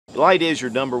Light is your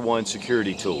 #1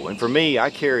 security tool, and for me, I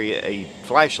carry a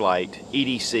flashlight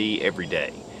EDC every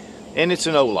day. And it's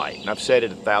an Olight, and I've said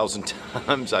it 1,000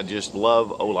 times, I just love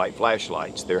Olight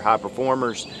flashlights. They're high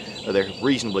performers, they're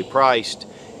reasonably priced,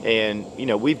 and you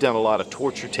know, we've done a lot of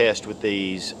torture tests with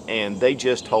these, and they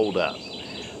just hold up.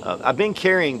 I've been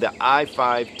carrying the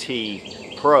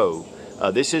i5T Pro.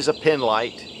 This is a pen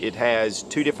light. It has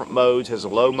 2 different modes, has a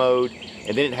low mode,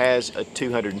 and then it has a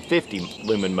 250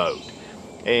 lumen mode.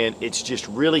 And it's just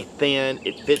really thin,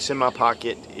 it fits in my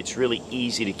pocket, it's really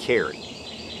easy to carry.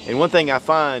 And one thing I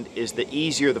find is the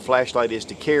easier the flashlight is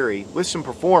to carry with some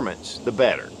performance, the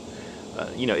better.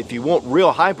 You know, if you want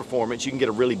real high performance, you can get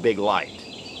a really big light,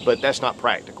 but that's not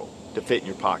practical to fit in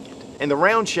your pocket. And the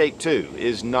round shape too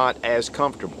is not as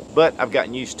comfortable, but I've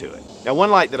gotten used to it. Now, one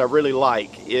light that I really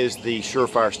like is the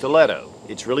Surefire Stiletto.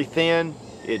 It's really thin,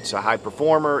 it's a high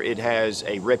performer, it has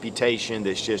a reputation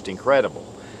that's just incredible.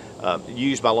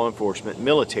 Used by law enforcement,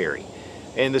 military.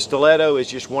 And the Stiletto is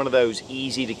just one of those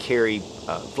easy to carry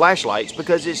flashlights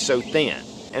because it's so thin.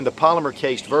 And the polymer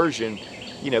cased version,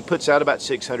 you know, puts out about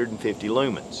 650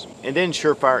 lumens. And then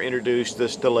Surefire introduced the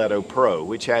Stiletto Pro,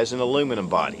 which has an aluminum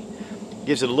body.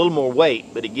 Gives it a little more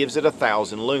weight, but it gives it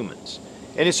 1,000 lumens.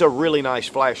 And it's a really nice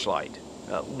flashlight.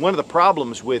 One of the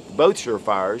problems with both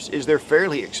Surefires is they're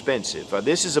fairly expensive.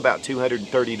 This is about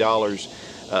 $230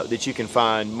 that you can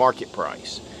find market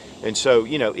price. And so,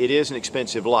 you know, it is an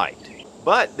expensive light.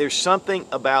 But there's something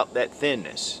about that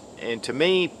thinness. And to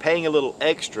me, paying a little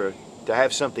extra to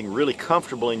have something really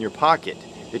comfortable in your pocket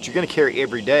that you're going to carry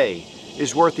every day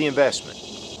is worth the investment.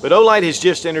 But Olight has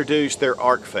just introduced their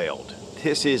Arkfeld.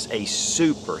 This is a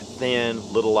super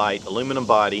thin little light, aluminum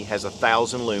body, has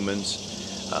 1,000 lumens,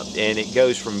 and it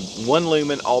goes from 1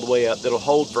 lumen all the way up. That'll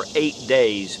hold for 8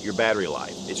 days your battery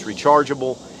life. It's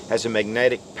rechargeable, has a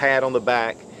magnetic pad on the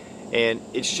back, and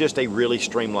it's just a really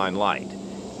streamlined light.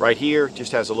 Right here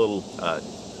just has a little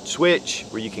switch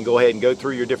where you can go ahead and go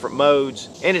through your different modes,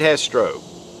 and it has strobe.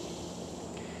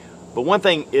 But one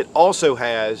thing it also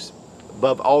has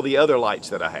above all the other lights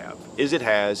that I have is it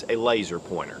has a laser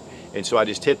pointer. And so I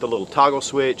just hit the little toggle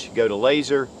switch, go to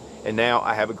laser, and now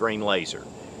I have a green laser.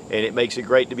 And it makes it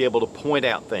great to be able to point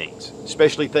out things,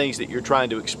 especially things that you're trying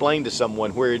to explain to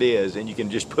someone where it is, and you can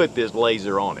just put this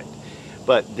laser on it.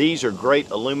 But these are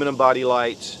great aluminum body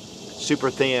lights,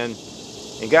 super thin.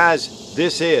 And guys,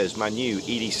 this is my new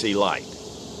EDC light.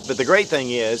 But the great thing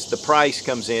is the price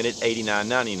comes in at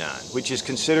 $89.99, which is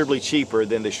considerably cheaper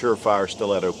than the Surefire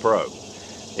Stiletto Pro.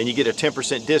 And you get a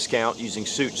 10% discount using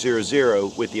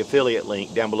Sootch00 with the affiliate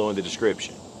link down below in the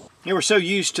description. You know, we're so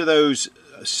used to those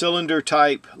cylinder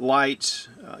type lights.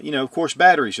 You know, of course,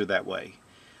 batteries are that way.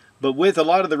 But with a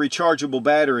lot of the rechargeable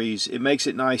batteries, it makes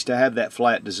it nice to have that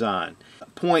flat design.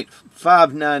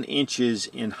 0.59 inches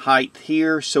in height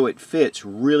here, so it fits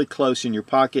really close in your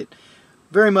pocket,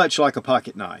 very much like a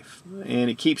pocket knife, and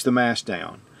it keeps the mass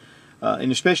down.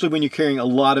 And especially when you're carrying a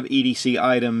lot of EDC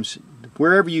items,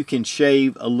 wherever you can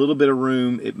shave a little bit of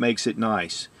room, it makes it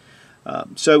nice.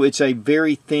 So it's a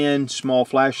very thin, small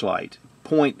flashlight,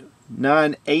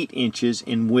 0.98 inches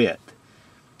in width.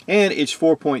 And it's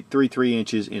 4.33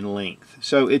 inches in length.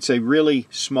 So it's a really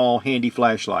small, handy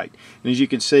flashlight. And as you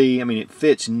can see, I mean, it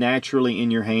fits naturally in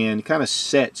your hand. It kind of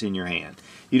sets in your hand.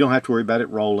 You don't have to worry about it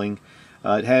rolling.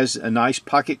 It has a nice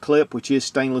pocket clip, which is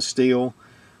stainless steel.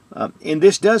 And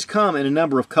this does come in a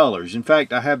number of colors. In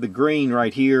fact, I have the green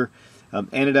right here,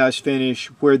 anodized finish,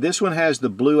 where this one has the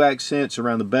blue accents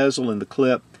around the bezel and the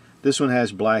clip. This one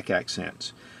has black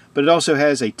accents. But it also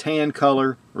has a tan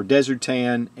color, or desert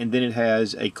tan, and then it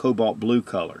has a cobalt blue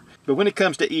color. But when it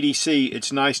comes to EDC,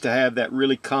 it's nice to have that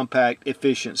really compact,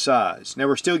 efficient size. Now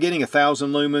we're still getting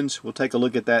 1,000 lumens. We'll take a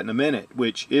look at that in a minute,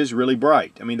 which is really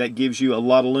bright. I mean, that gives you a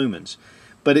lot of lumens.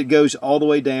 But it goes all the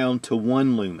way down to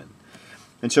 1 lumen.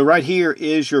 And so right here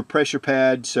is your pressure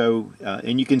pad. So,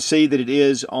 and you can see that it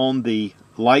is on the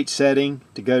light setting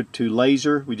to go to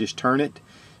laser. We just turn it.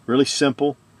 Really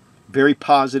simple, very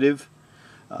positive.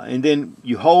 And then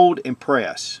you hold and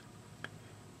press.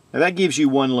 Now that gives you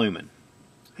 1 lumen.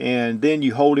 And then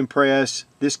you hold and press.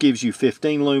 This gives you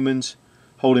 15 lumens.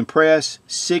 Hold and press,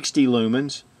 60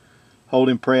 lumens. Hold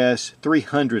and press,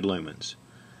 300 lumens.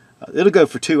 It'll go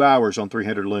for 2 hours on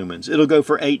 300 lumens. It'll go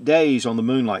for 8 days on the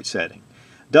moonlight setting.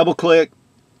 Double click,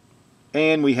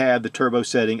 and we have the turbo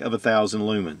setting of 1,000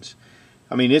 lumens.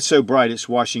 I mean, it's so bright it's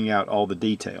washing out all the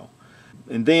detail.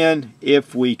 And then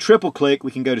if we triple click,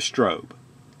 we can go to strobe.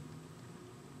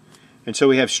 And so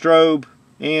we have strobe,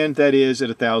 and that is at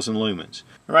 1,000 lumens.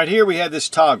 Right here we have this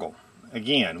toggle.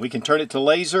 Again, we can turn it to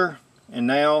laser, and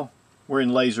now we're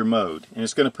in laser mode. And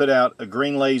it's going to put out a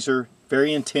green laser,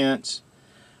 very intense.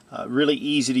 Really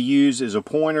easy to use as a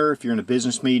pointer. If you're in a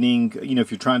business meeting,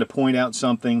 if you're trying to point out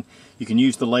something, you can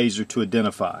use the laser to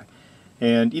identify.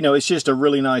 And it's just a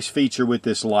really nice feature with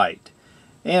this light.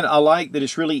 And I like that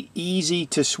it's really easy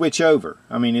to switch over.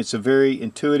 I mean, it's a very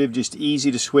intuitive, just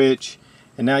easy to switch.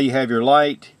 And now you have your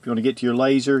light. If you want to get to your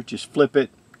laser, just flip it,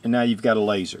 and now you've got a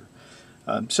laser.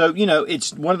 So,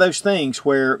 it's one of those things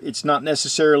where it's not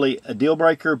necessarily a deal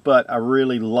breaker, but I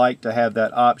really like to have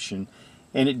that option.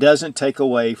 And it doesn't take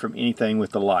away from anything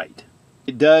with the light.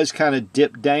 It does kind of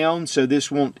dip down, so this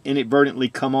won't inadvertently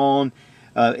come on,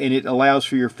 and it allows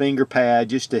for your finger pad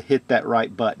just to hit that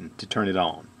right button to turn it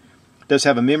on. It does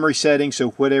have a memory setting,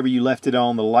 so whatever you left it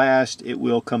on the last, it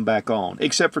will come back on,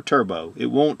 except for turbo. It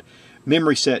won't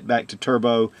memory set back to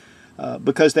turbo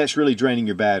because that's really draining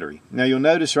your battery. Now you'll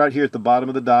notice right here at the bottom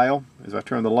of the dial, as I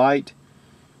turn the light,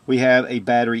 we have a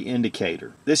battery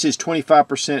indicator. This is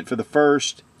 25% for the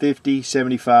first, 50,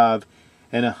 75,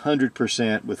 and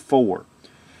 100% with 4.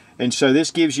 And so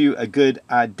this gives you a good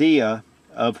idea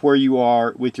of where you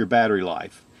are with your battery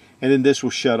life. And then this will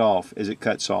shut off as it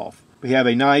cuts off. We have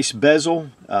a nice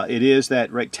bezel. It is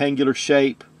that rectangular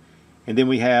shape. And then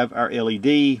we have our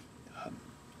LED.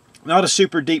 Not a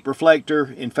super deep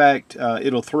reflector. In fact,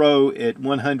 it'll throw at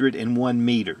 101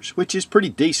 meters, which is pretty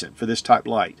decent for this type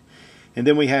light. And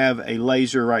then we have a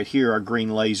laser right here, our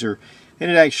green laser,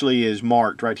 and it actually is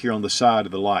marked right here on the side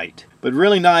of the light. But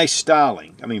really nice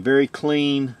styling. I mean, very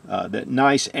clean, that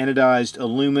nice anodized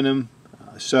aluminum,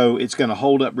 so it's going to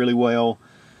hold up really well.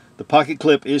 The pocket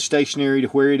clip is stationary to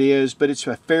where it is, but it's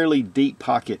a fairly deep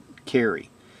pocket carry.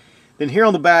 Then here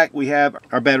on the back we have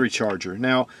our battery charger.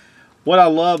 Now, what I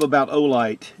love about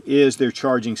Olight is their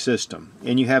charging system.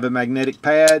 And you have a magnetic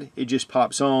pad, it just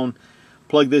pops on.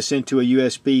 Plug this into a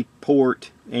USB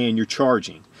port and you're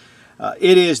charging.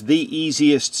 It is the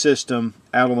easiest system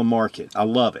out on the market. I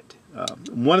love it.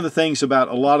 One of the things about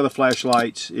a lot of the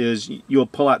flashlights is you'll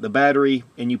pull out the battery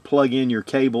and you plug in your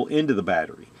cable into the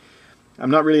battery.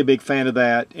 I'm not really a big fan of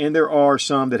that, and there are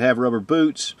some that have rubber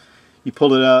boots. You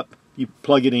pull it up, you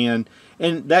plug it in,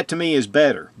 and that to me is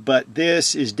better. But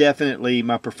this is definitely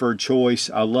my preferred choice.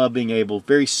 I love being able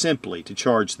very simply to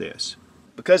charge this.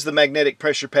 Because of the magnetic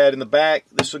pressure pad in the back,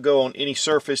 this will go on any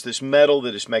surface that's metal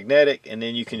that is magnetic, and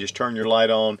then you can just turn your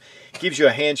light on. It gives you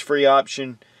a hands-free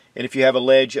option, and if you have a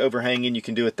ledge overhanging, you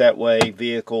can do it that way,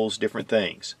 vehicles, different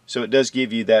things. So it does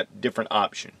give you that different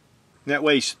option. That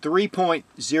weighs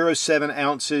 3.07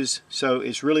 ounces, so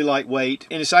it's really lightweight,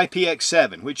 and it's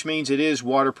IPX7, which means it is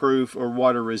waterproof or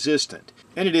water resistant,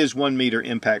 and it is 1 meter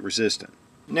impact resistant.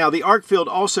 Now the Arkfeld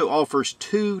also offers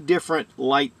 2 different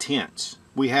light tints.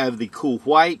 We have the cool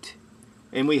white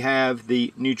and we have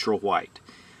the neutral white.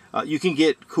 You can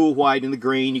get cool white in the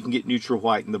green, you can get neutral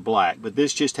white in the black, but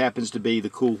this just happens to be the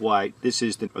cool white. This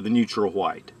is the neutral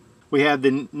white. We have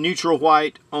the neutral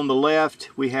white on the left,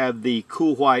 we have the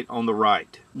cool white on the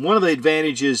right. One of the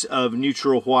advantages of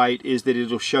neutral white is that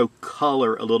it'll show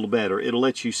color a little better. It'll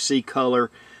let you see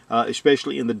color,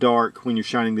 especially in the dark when you're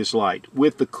shining this light.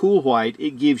 With the cool white,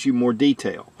 it gives you more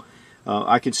detail.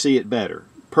 I can see it better.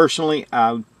 Personally,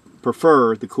 I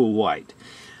prefer the cool white.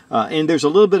 And there's a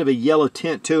little bit of a yellow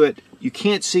tint to it. You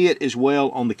can't see it as well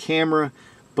on the camera,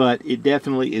 but it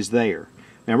definitely is there.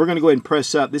 Now we're going to go ahead and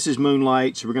press up. This is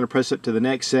moonlight, so we're going to press up to the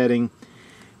next setting.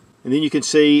 And then you can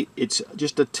see it's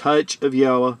just a touch of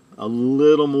yellow, a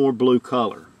little more blue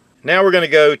color. Now we're going to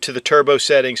go to the turbo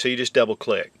setting, so you just double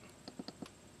click.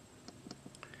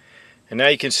 And now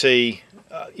you can see,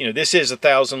 this is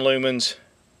 1,000 lumens.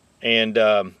 And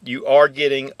you are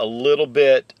getting a little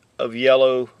bit of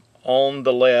yellow on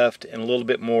the left and a little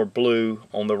bit more blue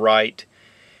on the right.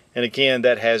 And again,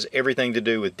 that has everything to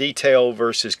do with detail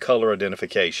versus color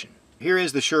identification. Here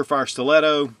is the Surefire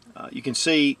stiletto. You can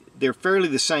see they're fairly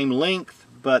the same length,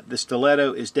 but the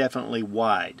stiletto is definitely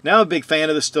wide. Now I'm a big fan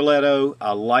of the stiletto.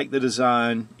 I like the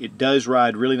design. It does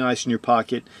ride really nice in your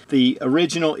pocket. The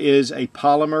original is a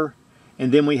polymer,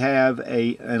 and then we have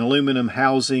an aluminum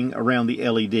housing around the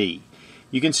LED.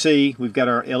 You can see we've got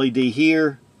our LED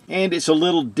here, and it's a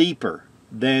little deeper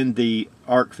than the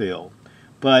Arkfeld,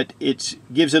 but it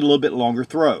gives it a little bit longer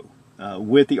throw.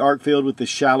 With the Arkfeld, with the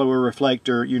shallower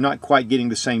reflector, you're not quite getting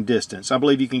the same distance. I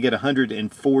believe you can get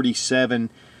 147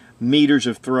 meters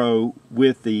of throw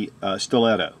with the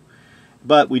stiletto.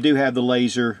 But we do have the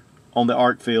laser on the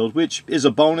Arkfeld, which is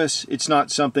a bonus. It's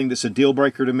not something that's a deal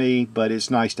breaker to me, but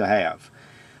it's nice to have.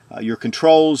 Your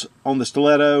controls on the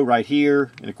stiletto right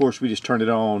here, and of course we just turn it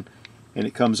on and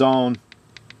it comes on.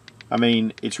 I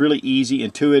mean, it's really easy,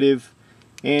 intuitive,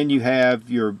 and you have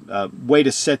your way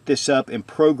to set this up and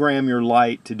program your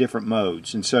light to different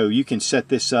modes. And so you can set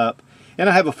this up, And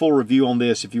I have a full review on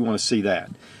this if you want to see that.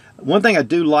 One thing I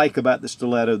do like about the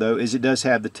stiletto though is it does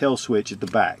have the tail switch at the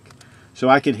back. So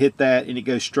I can hit that and it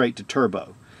goes straight to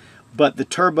turbo. But the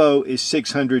turbo is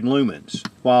 600 lumens,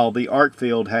 while the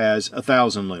Arkfeld has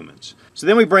 1,000 lumens. So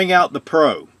then we bring out the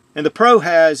Pro. And the Pro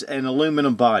has an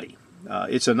aluminum body.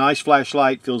 It's a nice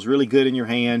flashlight, feels really good in your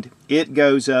hand. It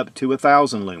goes up to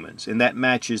 1,000 lumens, and that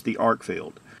matches the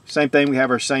Arkfeld. Same thing, we have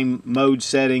our same mode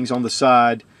settings on the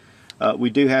side.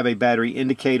 We do have a battery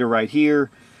indicator right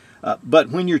here. But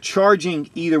when you're charging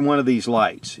either one of these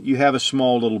lights, you have a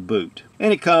small little boot.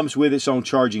 And it comes with its own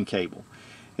charging cable.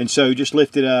 And so just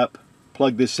lift it up,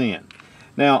 plug this in.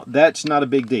 Now, that's not a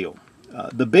big deal.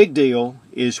 The big deal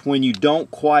is when you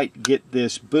don't quite get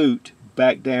this boot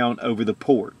back down over the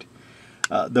port.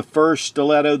 The first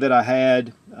stiletto that I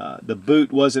had, the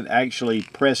boot wasn't actually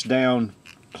pressed down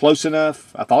close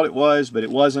enough. I thought it was, but it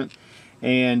wasn't.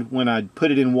 And when I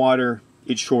put it in water,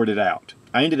 it shorted out.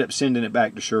 I ended up sending it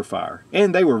back to Surefire.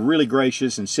 And they were really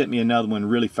gracious and sent me another one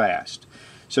really fast.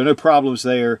 So no problems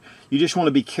there. You just want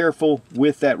to be careful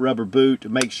with that rubber boot to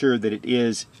make sure that it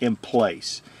is in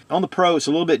place. On the Pro, it's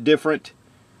a little bit different.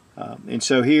 And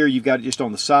so here you've got it just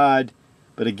on the side.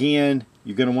 But again,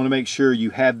 you're going to want to make sure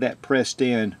you have that pressed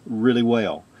in really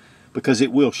well, because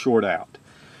it will short out.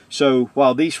 So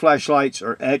while these flashlights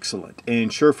are excellent, and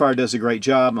Surefire does a great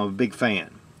job, I'm a big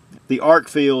fan. The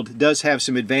Arkfeld does have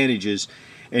some advantages,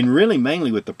 and really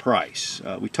mainly with the price.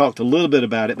 We talked a little bit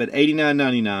about it, but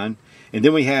 $89.99. And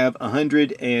then we have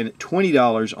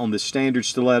 $120 on the standard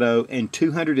stiletto and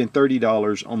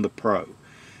 $230 on the Pro.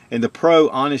 And the Pro,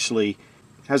 honestly,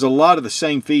 has a lot of the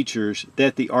same features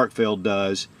that the Arkfeld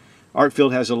does.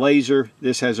 Arkfeld has a laser,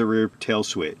 this has a rear tail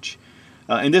switch.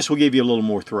 And this will give you a little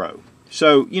more throw.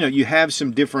 So, you know, you have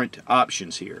some different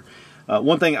options here.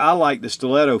 One thing I like the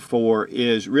stiletto for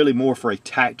is really more for a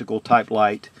tactical type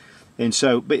light. And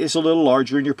so, but it's a little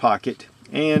larger in your pocket,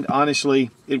 and honestly,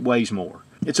 it weighs more.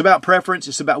 It's about preference,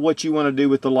 it's about what you want to do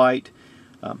with the light.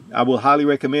 I will highly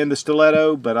recommend the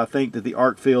stiletto, but I think that the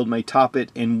Arkfeld may top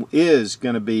it and is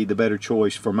going to be the better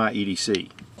choice for my EDC.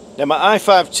 Now my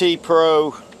i5T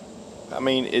Pro, I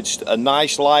mean, it's a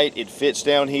nice light. It fits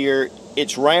down here.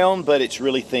 It's round, but it's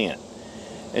really thin.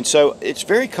 And so it's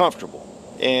very comfortable.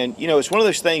 And you know, it's one of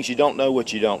those things you don't know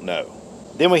what you don't know.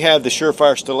 Then we have the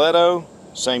Surefire stiletto,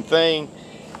 same thing.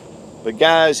 But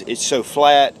guys, it's so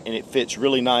flat and it fits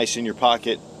really nice in your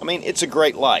pocket. I mean, it's a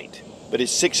great light, but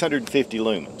it's 650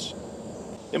 lumens.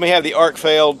 Then we have the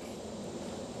Arkfeld.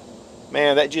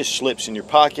 Man, that just slips in your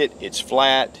pocket. It's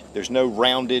flat. There's no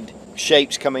rounded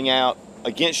shapes coming out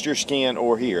against your skin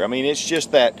or here. I mean, it's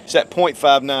just that, it's that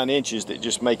 0.59 inches that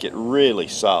just make it really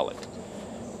solid.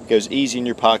 It goes easy in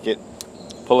your pocket.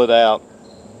 Pull it out.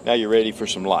 Now you're ready for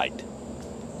some light.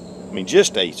 I mean,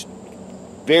 just a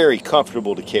very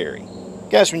comfortable to carry.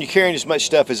 Guys, when you're carrying as much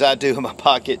stuff as I do in my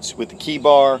pockets with the key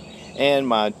bar and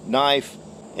my knife,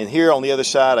 and here on the other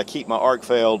side I keep my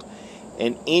Arkfeld,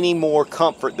 and any more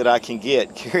comfort that I can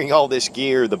get carrying all this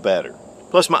gear, the better.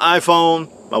 Plus my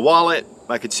iPhone, my wallet,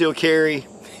 my concealed carry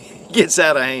gets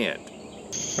out of hand.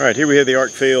 Alright, here we have the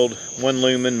Arkfeld 1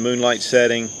 lumen moonlight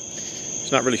setting.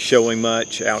 It's not really showing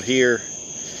much out here.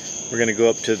 We're going to go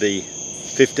up to the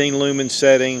 15 lumen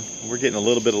setting. We're getting a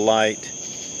little bit of light.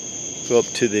 Go up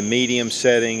to the medium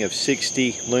setting of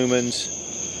 60 lumens.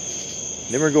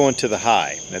 Then we're going to the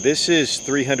high. Now this is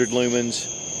 300 lumens.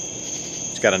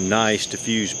 It's got a nice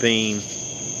diffuse beam.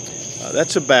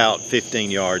 That's about 15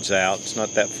 yards out. It's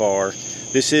not that far.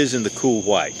 This is in the cool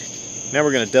white. Now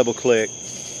we're going to double click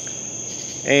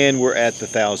and we're at the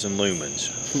 1,000 lumens.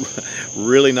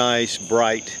 Really nice,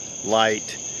 bright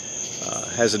light.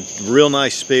 Has a real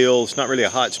nice spill. It's not really a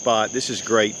hot spot. This is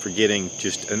great for getting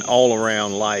just an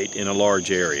all-around light in a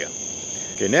large area.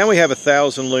 Okay, now we have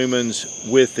 1,000 lumens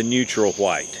with the neutral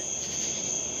white.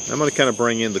 I'm going to kind of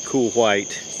bring in the cool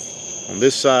white on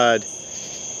this side,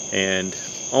 and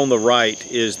on the right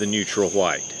is the neutral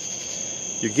white.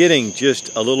 You're getting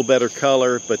just a little better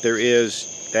color, but there is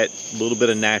that little bit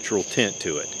of natural tint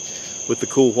to it. With the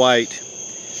cool white,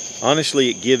 honestly,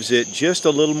 it gives it just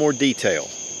a little more detail.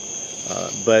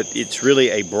 But it's really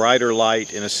a brighter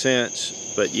light in a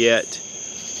sense, but yet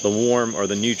the warm or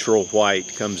the neutral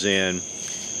white comes in.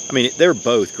 I mean, they're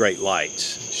both great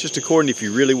lights. It's just according if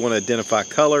you really want to identify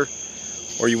color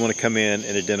or you want to come in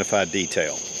and identify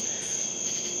detail.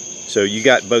 So you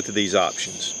got both of these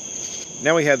options.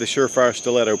 Now we have the Surefire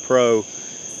Stiletto Pro.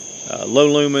 Low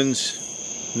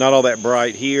lumens, not all that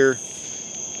bright here.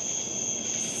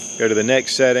 Go to the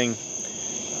next setting.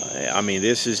 I mean,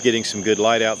 this is getting some good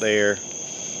light out there.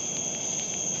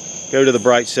 Go to the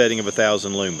bright setting of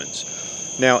 1,000 lumens.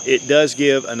 Now it does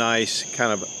give a nice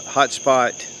kind of hot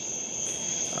spot.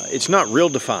 It's not real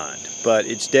defined, but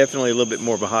it's definitely a little bit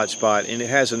more of a hot spot, and it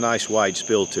has a nice wide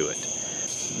spill to it.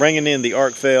 Bringing in the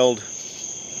Arkfeld,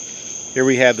 here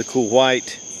we have the cool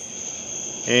white,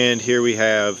 and here we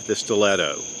have the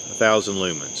stiletto, 1000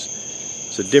 lumens.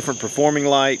 It's a different performing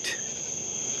light.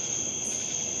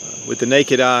 With the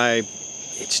naked eye,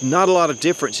 it's not a lot of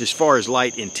difference as far as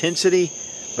light intensity,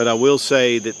 but I will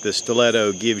say that the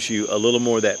stiletto gives you a little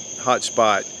more of that hot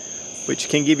spot, which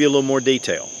can give you a little more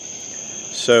detail.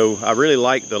 So I really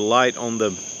like the light on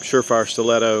the Surefire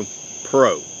Stiletto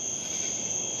Pro,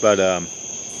 but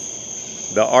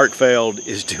the Arkfeld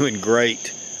is doing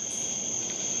great,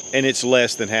 and it's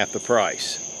less than half the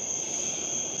price.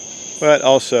 But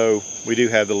also, we do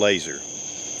have the laser,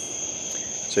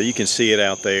 so you can see it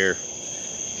out there.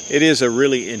 It is a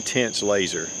really intense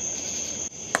laser.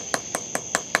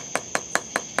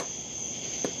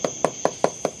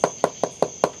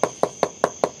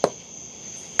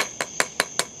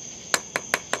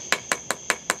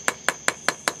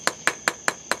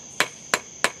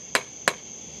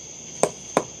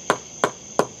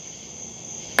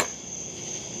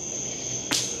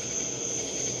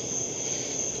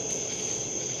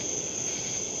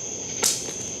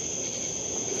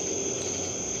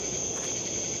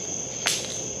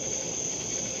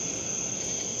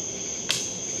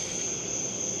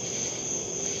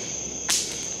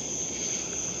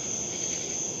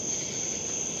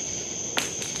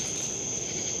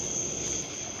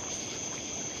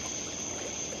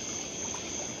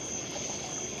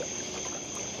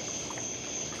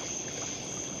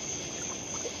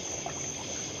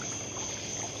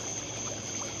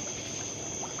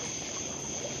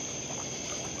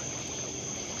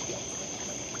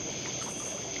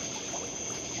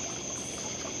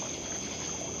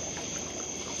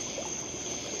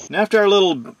 And after our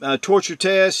little torture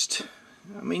test,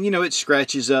 I mean, you know, it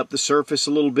scratches up the surface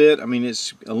a little bit. I mean,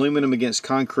 it's aluminum against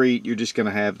concrete. You're just going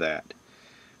to have that.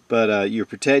 But you're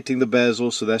protecting the bezel,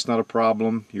 so that's not a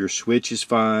problem. Your switch is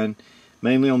fine,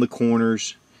 mainly on the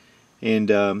corners.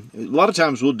 And a lot of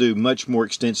times we'll do much more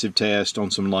extensive tests on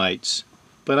some lights.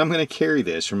 But I'm going to carry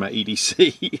this for my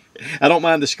EDC. I don't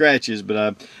mind the scratches,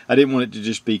 but I didn't want it to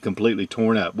just be completely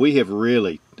torn up. We have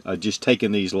really just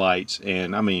taken these lights,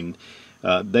 and I mean,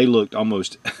 they looked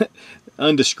almost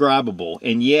undescribable,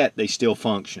 and yet they still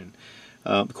function.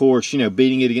 Of course, you know,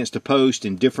 beating it against a post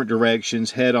in different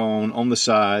directions, head on the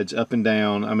sides, up and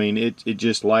down. I mean, it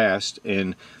just lasts.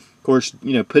 And of course,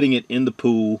 you know, putting it in the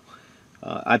pool,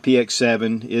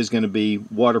 IPX7 is going to be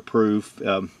waterproof.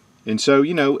 And so,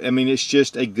 you know, I mean, it's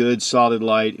just a good solid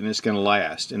light, and it's going to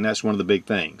last. And that's one of the big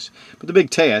things. But the big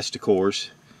test, of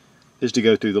course, is to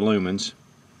go through the lumens.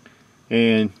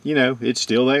 And, you know, it's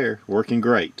still there, working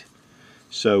great.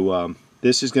 So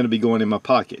this is going to be going in my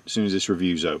pocket as soon as this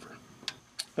review's over.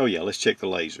 Oh yeah, let's check the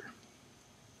laser.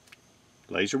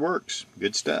 Laser works.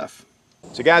 Good stuff.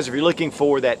 So guys, if you're looking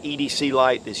for that EDC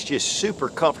light that's just super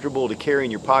comfortable to carry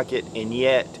in your pocket, and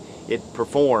yet it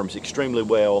performs extremely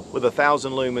well with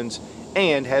 1000 lumens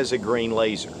and has a green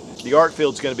laser, the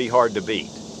Arkfeld's going to be hard to beat.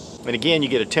 And again, you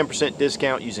get a 10%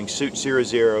 discount using Sootch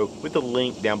 00 with the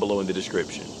link down below in the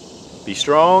description. Be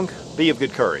strong, be of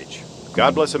good courage.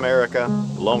 God bless America,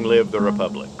 long live the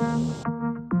Republic.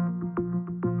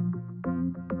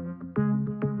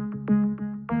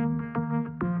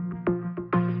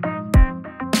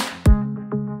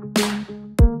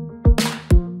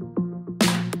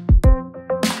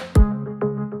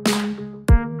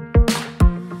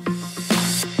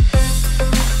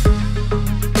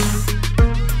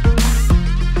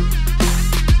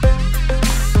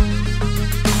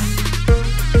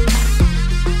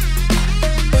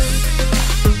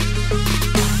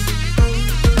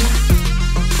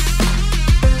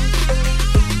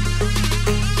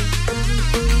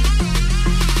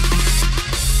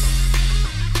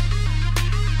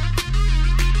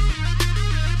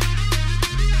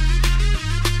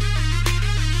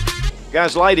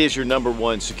 Guys, light is your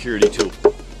 #1 security tool.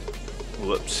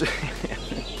 Whoops.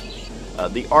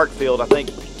 The Arkfeld, I think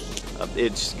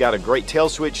it's got a great tail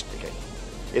switch. Okay.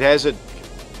 It has a,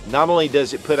 not only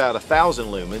does it put out 1000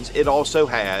 lumens, it also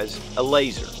has a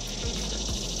laser.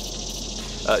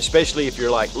 Especially if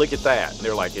you're like, look at that. And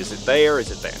they're like, is it there?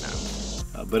 Is it there?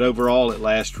 No. But overall, it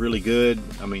lasts really good.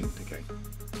 I mean, okay,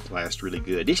 it lasts really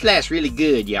good. This lasts really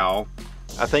good, y'all.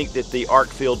 I think that the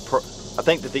Arkfeld,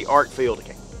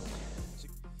 okay,